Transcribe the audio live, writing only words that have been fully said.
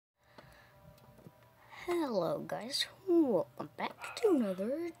Hello guys, welcome back to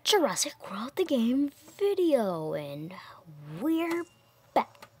another Jurassic World the Game video, and we're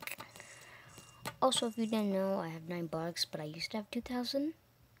back. Also, if you didn't know, I have $9, but I used to have 2,000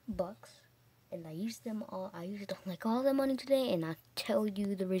 bucks, and I used like all the money today, and I'll tell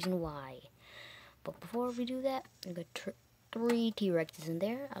you the reason why. But before we do that, I got 3 T-Rexes in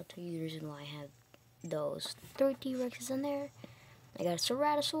there. I'll tell you the reason why I have those 3 T-Rexes in there. I got a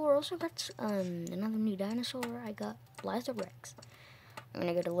Ceratosaur, also got another new dinosaur. I got Rex. I'm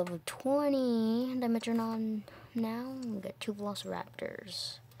gonna get a level 20 Dimetrodon now. I got 2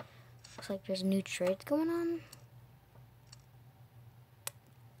 Velociraptors. Looks like there's new trades going on.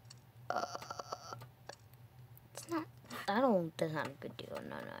 It's not, that's not a good deal.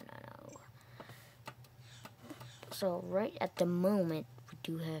 No. So right at the moment, we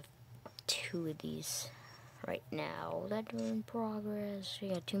do have 2 of these. Right now, that are in progress. We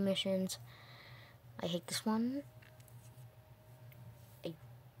got 2 missions. I hate this one. I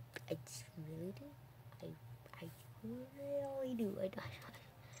really do. I really do.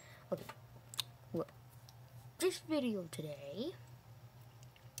 Okay. Well, this video today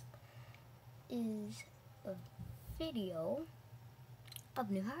is a video of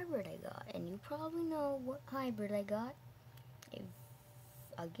new hybrid I got, and you probably know what hybrid I got.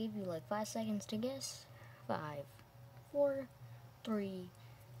 I'll give you like 5 seconds to guess. 5, 4, 3,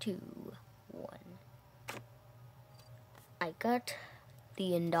 2, 1. I got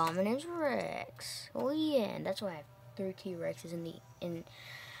the Indominus Rex. Oh yeah, and that's why I have 3 T-Rexes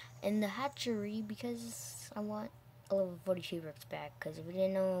in the hatchery, because I want a level 40 T-Rex back. Because if you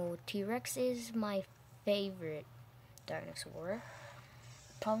didn't know, T-Rex is my favorite dinosaur.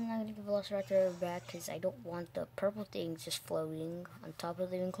 Probably not gonna give Velociraptor back because I don't want the purple things just floating on top of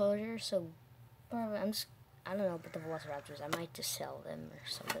the enclosure. So I don't know about the Velociraptors. I might just sell them or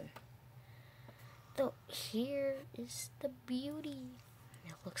something. So here is the beauty.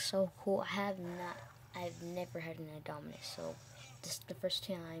 It looks so cool. I've never had an Indominus, so this is the first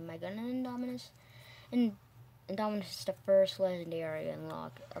time I got an Indominus. And Indominus is the first legendary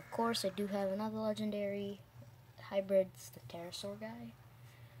unlock. Of course, I do have another legendary hybrids, the pterosaur guy.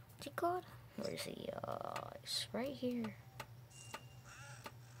 What's he called? Where is he? It's right here.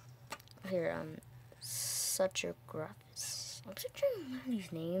 Here, such a graphis. I'm searching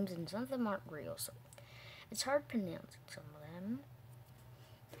these names, and some of them aren't real, so it's hard pronouncing some of them.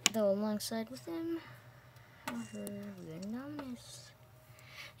 Though alongside with them, Indominus.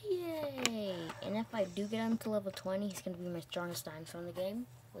 Yay! And if I do get him to level 20, he's gonna be my strongest dinosaur in the game,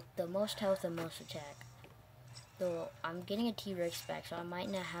 with the most health and most attack. Though I'm getting a T-Rex back, so I might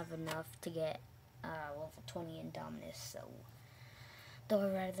not have enough to get level 20 Indominus. So, though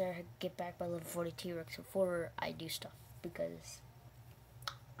I'd rather get back my level 40 T-Rex before I do stuff, because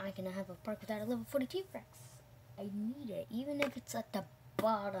I cannot have a park without a level 40 T-Rex. I need it, even if it's at the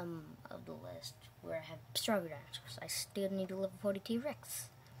bottom of the list where I have stronger dinosaurs. I still need a level 40 T-Rex.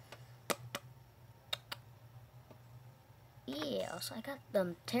 Yeah, also I got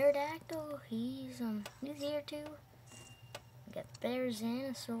the pterodactyl. He's here too. I got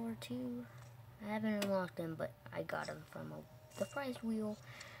Therizanosaur too. I haven't unlocked him, but I got him from the prize wheel.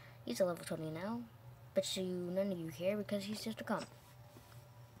 He's a level 20 now. But none of you care because he's just a comp.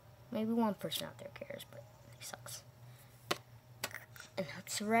 Maybe one person out there cares, but he sucks. And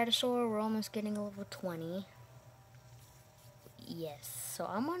that's Ceratosaur. We're almost getting a level 20. Yes, so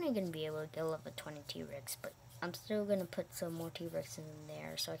I'm only going to be able to get a level 20 T-Rex, but I'm still going to put some more T-Rexes in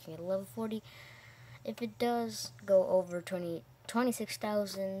there so I can get a level 40. If it does go over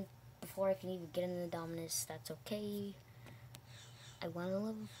 26,000 before I can even get in the Indominus, that's okay. I want a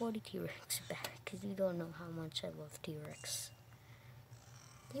level 40 T-Rex back because you don't know how much I love T-Rex.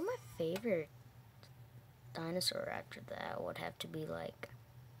 I think my favorite dinosaur after that would have to be like,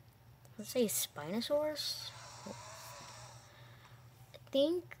 let's say Spinosaurus. I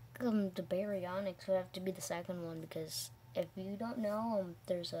think the Baryonyx would have to be the second one, because if you don't know,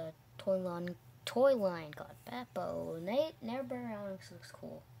 there's a toy line called Beppo, and their Baryonyx looks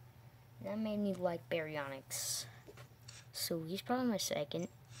cool. And that made me like Baryonyx. So he's probably my second.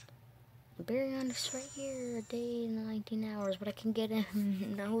 Baryonyx right here, a day and 19 hours, but I can get him.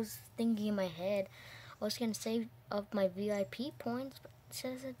 And I was thinking in my head, I was gonna save up my VIP points, but it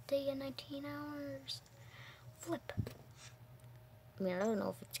says a day and 19 hours. Flip. I mean, I don't know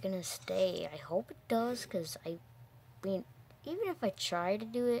if it's gonna stay. I hope it does, because I mean, even if I try to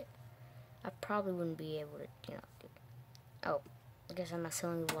do it, I probably wouldn't be able to, do it. Oh, I guess I'm not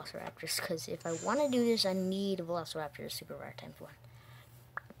selling the Velociraptors, because if I want to do this, I need a Velociraptor Super Rare times 1.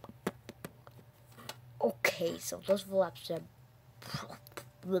 Okay, so those Velociraptors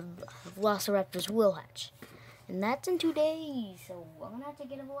Velociraptors will hatch. And that's in 2 days, so I'm gonna have to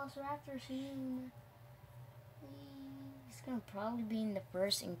get a Velociraptor soon. It's gonna probably be in the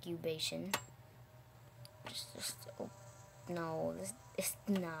first incubation. Oh, no, it's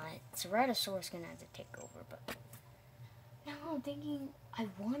not. Ceratosaurus gonna have to take over, but now I'm thinking I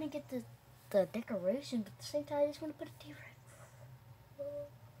want to get the decoration, but at the same time I just want to put a T-Rex.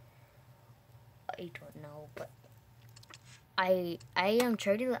 I don't know, but I am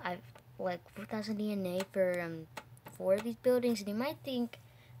trading like 4,000 DNA for 4 of these buildings, and you might think,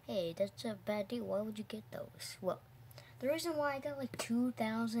 hey, that's a bad deal. Why would you get those? Well, the reason why I got like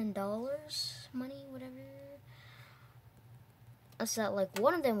 $2,000 money, whatever, is that like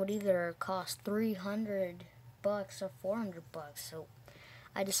one of them would either cost $300 or $400. So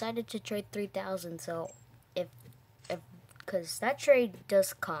I decided to trade 3,000. So if because that trade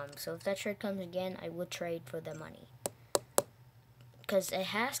does come, so if that trade comes again, I would trade for the money. Because it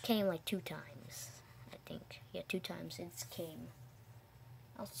has came like 2 times, I think. Yeah, 2 times it's came.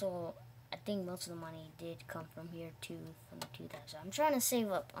 Also, I think most of the money did come from here too, from the 2,000. I'm trying to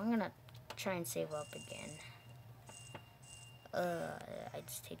save up. I'm gonna try and save up again. I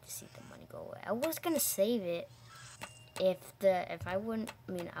just hate to see the money go away. I was gonna save it if it wouldn't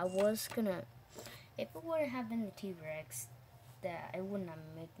have been the T-Rex, that it wouldn't have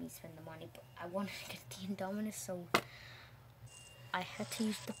made me spend the money, but I wanted to get the Indominus, so I had to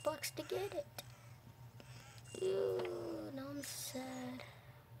use the bucks to get it. Ew, now I'm sad.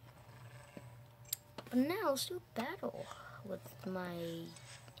 But now let's do a battle with my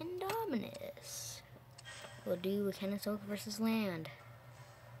Indominus. We'll do Mechanical versus Land.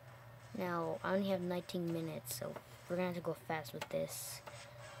 Now, I only have 19 minutes, so we're gonna have to go fast with this.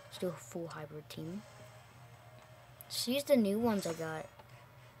 Let's do a full hybrid team. Let's use the new ones I got.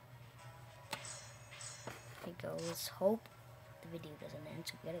 There you go. Let's hope the video doesn't end,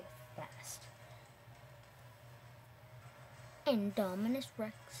 so we gotta go fast. Indominus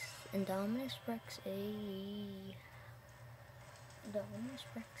Rex. Indominus Rex. Indominus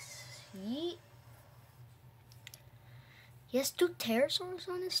Rex. Yeet. He has 2 pterosaurs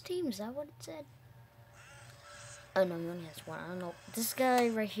on his team. Is that what it said? Oh no, he only has 1. I don't know. This guy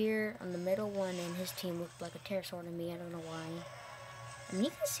right here on the middle one in his team looked like a pterosaur to me. I don't know why. I mean,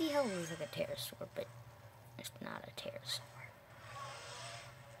 you can see how it looks like a pterosaur, but it's not a pterosaur.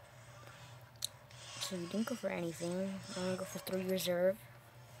 So we didn't go for anything. I'm gonna go for 3 reserve.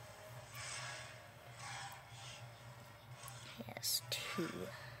 He has 2.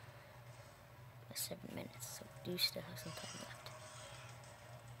 7 minutes, so we do still have some time left.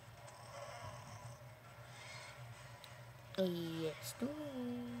 Yes.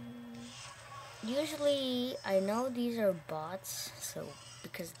 Usually, I know these are bots, so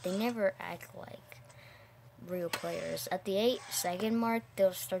because they never act like real players. At the 8-second mark,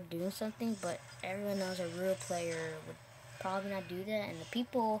 they'll start doing something, but everyone knows a real player would probably not do that, and the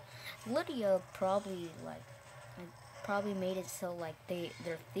people, Lydia probably made it so like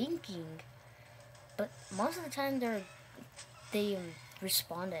they're thinking. But most of the time they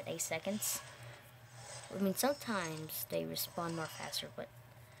respond at 8 seconds. I mean, sometimes they respond more faster, but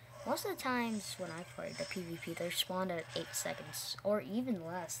most of the times when I play the PvP, they respond at 8 seconds, or even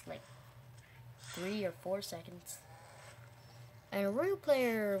less, like 3 or 4 seconds. And a real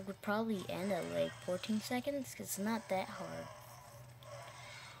player would probably end at like 14 seconds, because it's not that hard.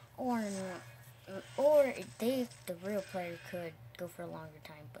 Or the real player could go for a longer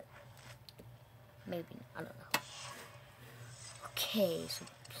time, but maybe, I don't know. Okay, so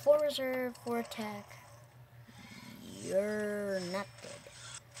 4 reserve, 4 attack. You're not dead.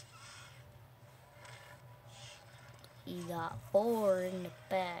 He got 4 in the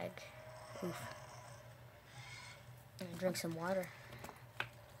bag. Oof. I'm gonna drink some water.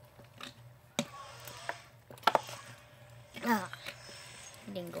 He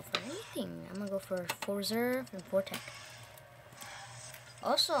didn't go for anything. I'm gonna go for 4 reserve and 4 attack.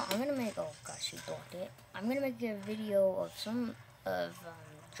 Also, I'm gonna make, oh gosh, he blocked it. I'm gonna make a video of some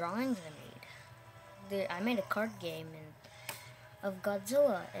drawings I made. I made a card game of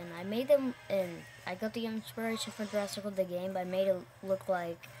Godzilla, and I made them, and I got the inspiration from Jurrassic the game, but I made it look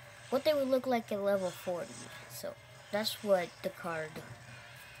like what they would look like at level 40. So that's what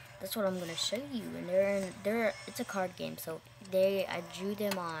that's what I'm gonna show you. And it's a card game, so I drew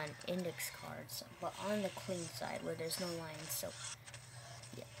them on index cards, but on the clean side where there's no lines. So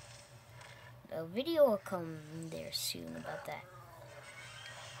yeah, the video will come there soon about that.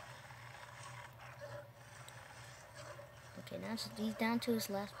 Okay, now he's down to his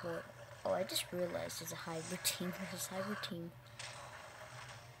last board. Oh, I just realized there's a hybrid team. There's a hybrid team.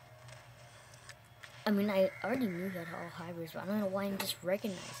 I mean, I already knew that all hybrids, but I don't know why I'm just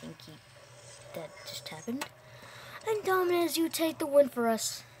recognizing that just happened. Indominus, you take the win for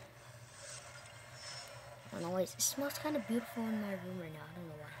us. I don't know why. It smells kind of beautiful in my room right now. I don't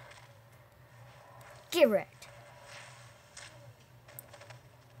know why. Get wrecked.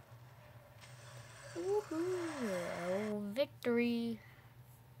 Woohoo! Oh, victory.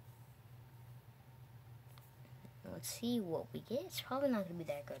 Let's see what we get. It's probably not going to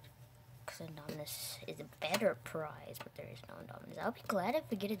be that good. Because Indominus is a better prize, but there is no Indominus. I'll be glad if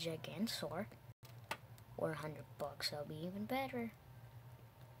we get a Gigansaur. Or $100. That'll be even better.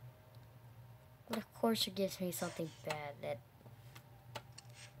 But of course it gives me something bad that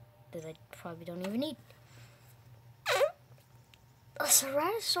I probably don't even need. A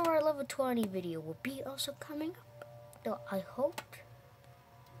Ceratosaur level 20 video will be also coming up. So I hope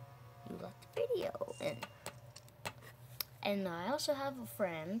you liked the video. And I also have a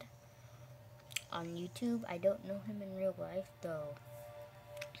friend on YouTube. I don't know him in real life though.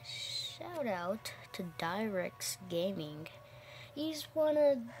 Shout out to Jurrassic Gaming. He's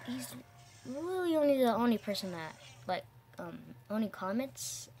really only the only person that only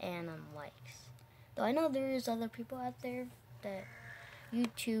comments and likes. Though I know there's other people out there that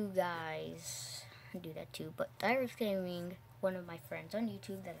YouTube guys do that too. But Jurrassic Gaming, one of my friends on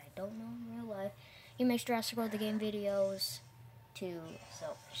YouTube that I don't know in real life, he makes Jurassic World the game videos too.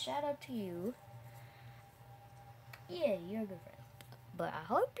 So shout out to you. Yeah, you're a good friend. But I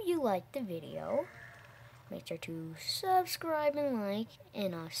hope you liked the video. Make sure to subscribe and like,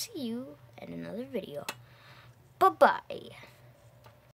 and I'll see you in another video. Bye-bye.